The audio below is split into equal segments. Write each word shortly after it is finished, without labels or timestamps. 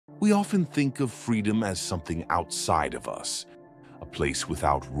We often think of freedom as something outside of us, a place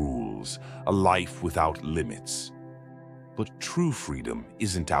without rules, a life without limits. But true freedom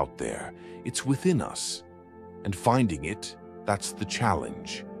isn't out there, it's within us. And finding it, that's the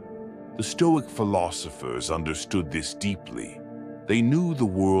challenge. The Stoic philosophers understood this deeply. They knew the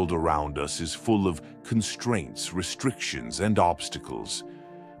world around us is full of constraints, restrictions, and obstacles,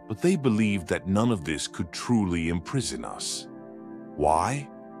 but they believed that none of this could truly imprison us. Why?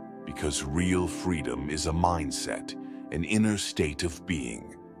 Because real freedom is a mindset, an inner state of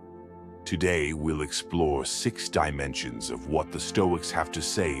being. Today, we'll explore 6 dimensions of what the Stoics have to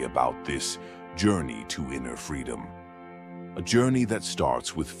say about this journey to inner freedom. A journey that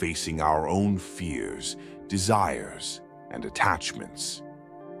starts with facing our own fears, desires, and attachments.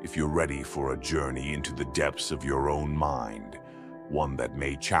 If you're ready for a journey into the depths of your own mind, one that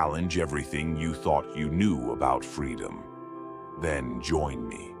may challenge everything you thought you knew about freedom, then join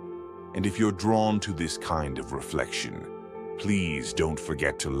me. And if you're drawn to this kind of reflection, please don't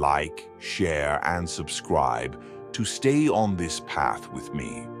forget to like, share, and subscribe to stay on this path with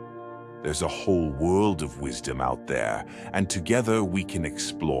me. There's a whole world of wisdom out there, and together we can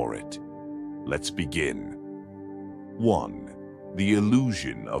explore it. Let's begin. 1. The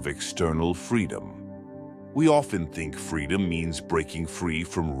illusion of external freedom. We often think freedom means breaking free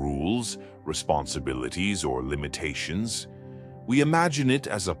from rules, responsibilities, or limitations. We imagine it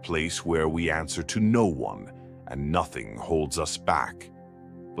as a place where we answer to no one, and nothing holds us back.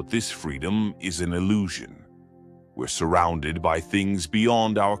 But this freedom is an illusion. We're surrounded by things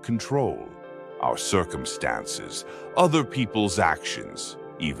beyond our control, our circumstances, other people's actions,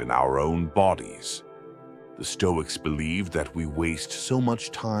 even our own bodies. The Stoics believed that we waste so much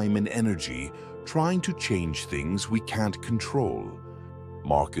time and energy trying to change things we can't control.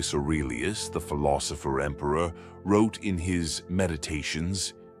 Marcus Aurelius, the philosopher-emperor, wrote in his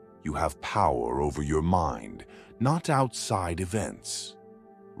Meditations, "You have power over your mind, not outside events.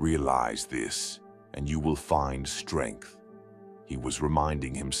 Realize this, and you will find strength." He was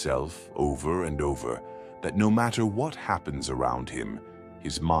reminding himself over and over that no matter what happens around him,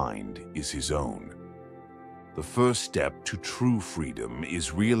 his mind is his own. The first step to true freedom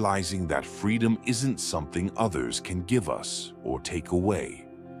is realizing that freedom isn't something others can give us or take away.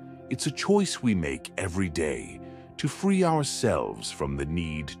 It's a choice we make every day to free ourselves from the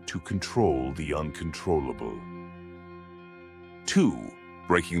need to control the uncontrollable. 2.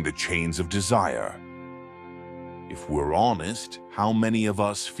 Breaking the chains of desire. If we're honest, how many of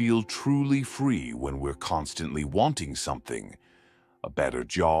us feel truly free when we're constantly wanting something? A better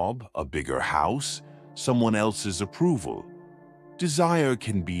job, a bigger house, someone else's approval. Desire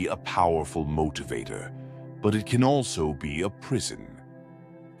can be a powerful motivator, but it can also be a prison.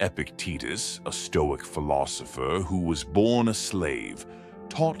 Epictetus, a Stoic philosopher who was born a slave,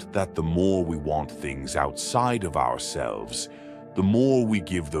 taught that the more we want things outside of ourselves, the more we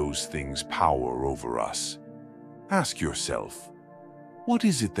give those things power over us. Ask yourself, what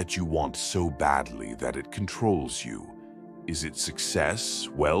is it that you want so badly that it controls you? Is it success,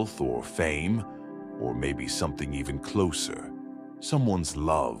 wealth, or fame? Or maybe something even closer, someone's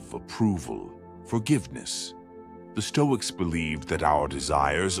love, approval, forgiveness. The Stoics believed that our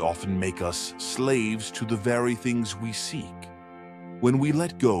desires often make us slaves to the very things we seek. When we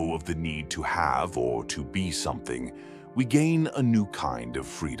let go of the need to have or to be something, we gain a new kind of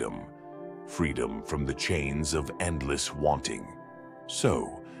freedom. Freedom from the chains of endless wanting.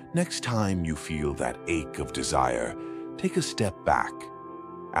 So, next time you feel that ache of desire, take a step back.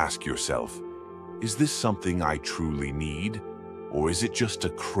 Ask yourself, is this something I truly need, or is it just a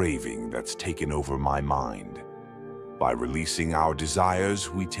craving that's taken over my mind? By releasing our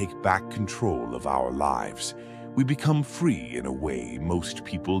desires, we take back control of our lives. We become free in a way most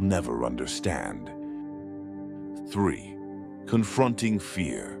people never understand. 3. Confronting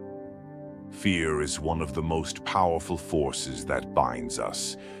fear. Fear is one of the most powerful forces that binds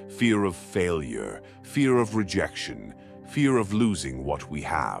us. Fear of failure, fear of rejection, fear of losing what we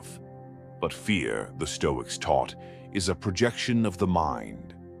have. But fear, the Stoics taught, is a projection of the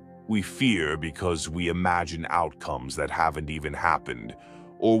mind. We fear because we imagine outcomes that haven't even happened,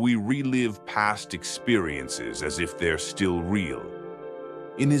 or we relive past experiences as if they're still real.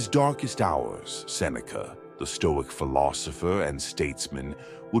 In his darkest hours, Seneca, the Stoic philosopher and statesman,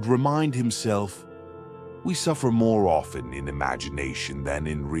 would remind himself, "We suffer more often in imagination than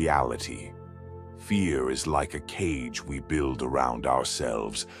in reality." Fear is like a cage we build around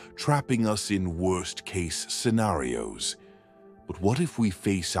ourselves, trapping us in worst-case scenarios. But what if we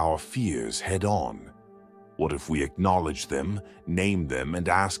face our fears head-on? What if we acknowledge them, name them, and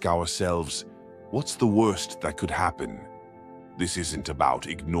ask ourselves, what's the worst that could happen? This isn't about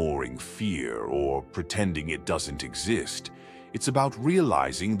ignoring fear or pretending it doesn't exist. It's about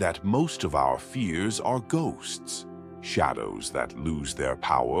realizing that most of our fears are ghosts, shadows that lose their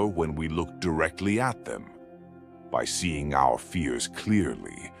power when we look directly at them. By seeing our fears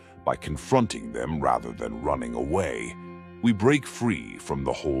clearly, by confronting them rather than running away, we break free from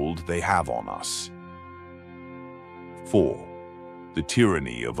the hold they have on us. 4. The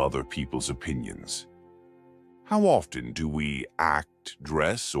tyranny of other people's opinions. How often do we act,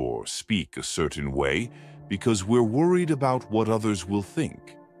 dress, or speak a certain way because we're worried about what others will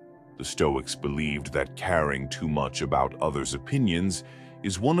think? The Stoics believed that caring too much about others' opinions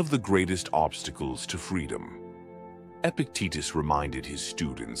is one of the greatest obstacles to freedom. Epictetus reminded his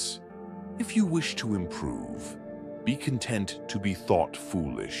students, "If you wish to improve, be content to be thought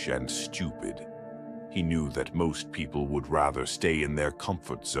foolish and stupid." He knew that most people would rather stay in their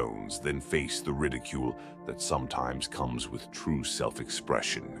comfort zones than face the ridicule that sometimes comes with true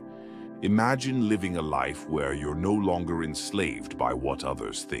self-expression. Imagine living a life where you're no longer enslaved by what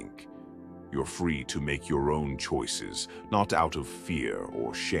others think. You're free to make your own choices, not out of fear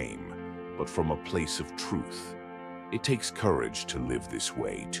or shame, but from a place of truth. It takes courage to live this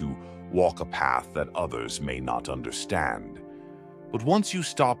way, to walk a path that others may not understand. But once you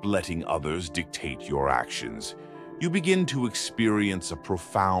stop letting others dictate your actions, you begin to experience a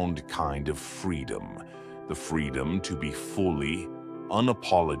profound kind of freedom, the freedom to be fully,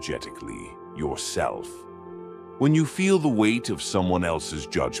 unapologetically yourself. When you feel the weight of someone else's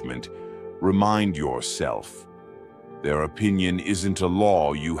judgment, remind yourself, their opinion isn't a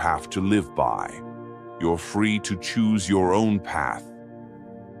law you have to live by. You're free to choose your own path.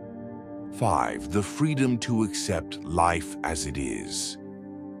 5. The freedom to accept life as it is.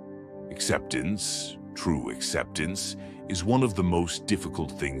 Acceptance, true acceptance, is one of the most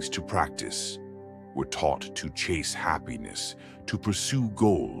difficult things to practice. We're taught to chase happiness, to pursue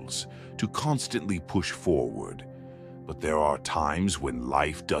goals, to constantly push forward. But there are times when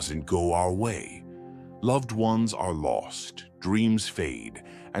life doesn't go our way. Loved ones are lost, dreams fade,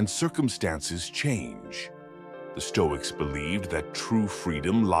 and circumstances change. The Stoics believed that true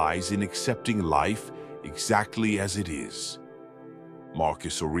freedom lies in accepting life exactly as it is.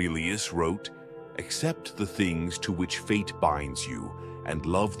 Marcus Aurelius wrote, "Accept the things to which fate binds you, and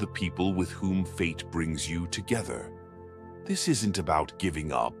love the people with whom fate brings you together." This isn't about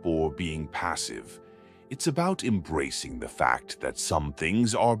giving up or being passive. It's about embracing the fact that some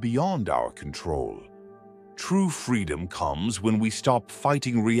things are beyond our control. True freedom comes when we stop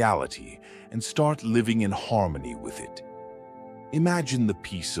fighting reality and start living in harmony with it. Imagine the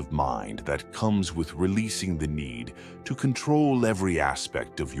peace of mind that comes with releasing the need to control every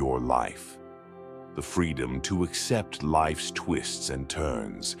aspect of your life. The freedom to accept life's twists and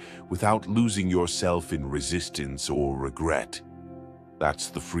turns without losing yourself in resistance or regret. That's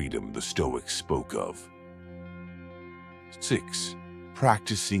the freedom the Stoics spoke of. 6.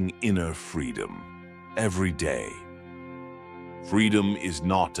 Practicing inner freedom every day. Freedom is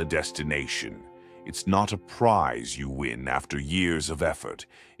not a destination. It's not a prize you win after years of effort.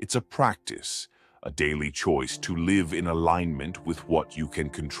 It's a practice, a daily choice to live in alignment with what you can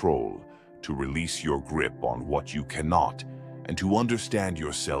control, to release your grip on what you cannot, and to understand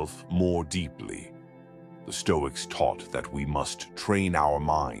yourself more deeply. The Stoics taught that we must train our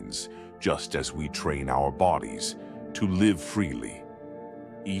minds, just as we train our bodies, to live freely.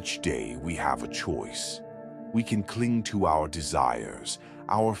 Each day we have a choice. We can cling to our desires,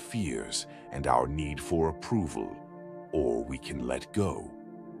 our fears, and our need for approval, or we can let go.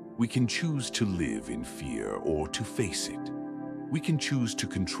 We can choose to live in fear or to face it. We can choose to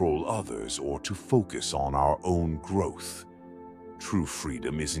control others or to focus on our own growth. True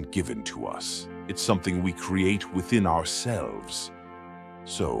freedom isn't given to us. It's something we create within ourselves.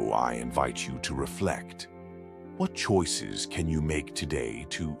 So I invite you to reflect. What choices can you make today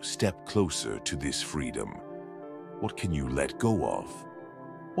to step closer to this freedom? What can you let go of?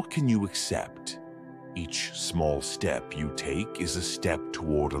 What can you accept? Each small step you take is a step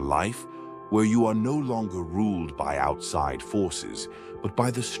toward a life where you are no longer ruled by outside forces, but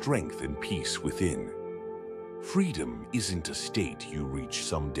by the strength and peace within. Freedom isn't a state you reach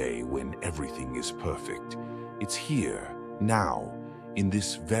someday when everything is perfect. It's here, now, in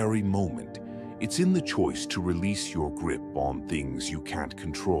this very moment. It's in the choice to release your grip on things you can't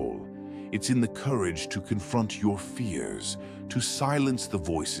control. It's in the courage to confront your fears, to silence the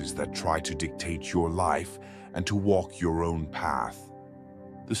voices that try to dictate your life, and to walk your own path.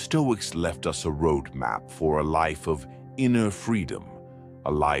 The Stoics left us a roadmap for a life of inner freedom,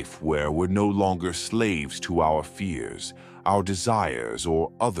 a life where we're no longer slaves to our fears, our desires,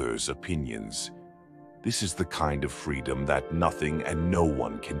 or others' opinions. This is the kind of freedom that nothing and no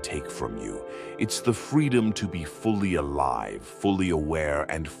one can take from you. It's the freedom to be fully alive, fully aware,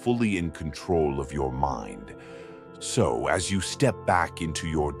 and fully in control of your mind. So, as you step back into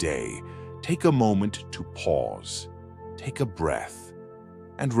your day, take a moment to pause, take a breath,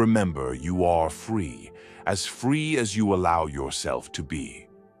 and remember you are free as you allow yourself to be.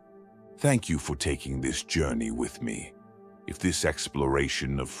 Thank you for taking this journey with me. If this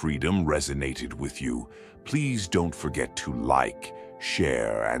exploration of freedom resonated with you, please don't forget to like,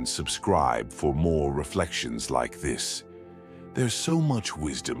 share, and subscribe for more reflections like this. There's so much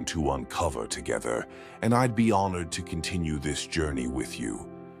wisdom to uncover together, and I'd be honored to continue this journey with you.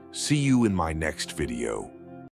 See you in my next video.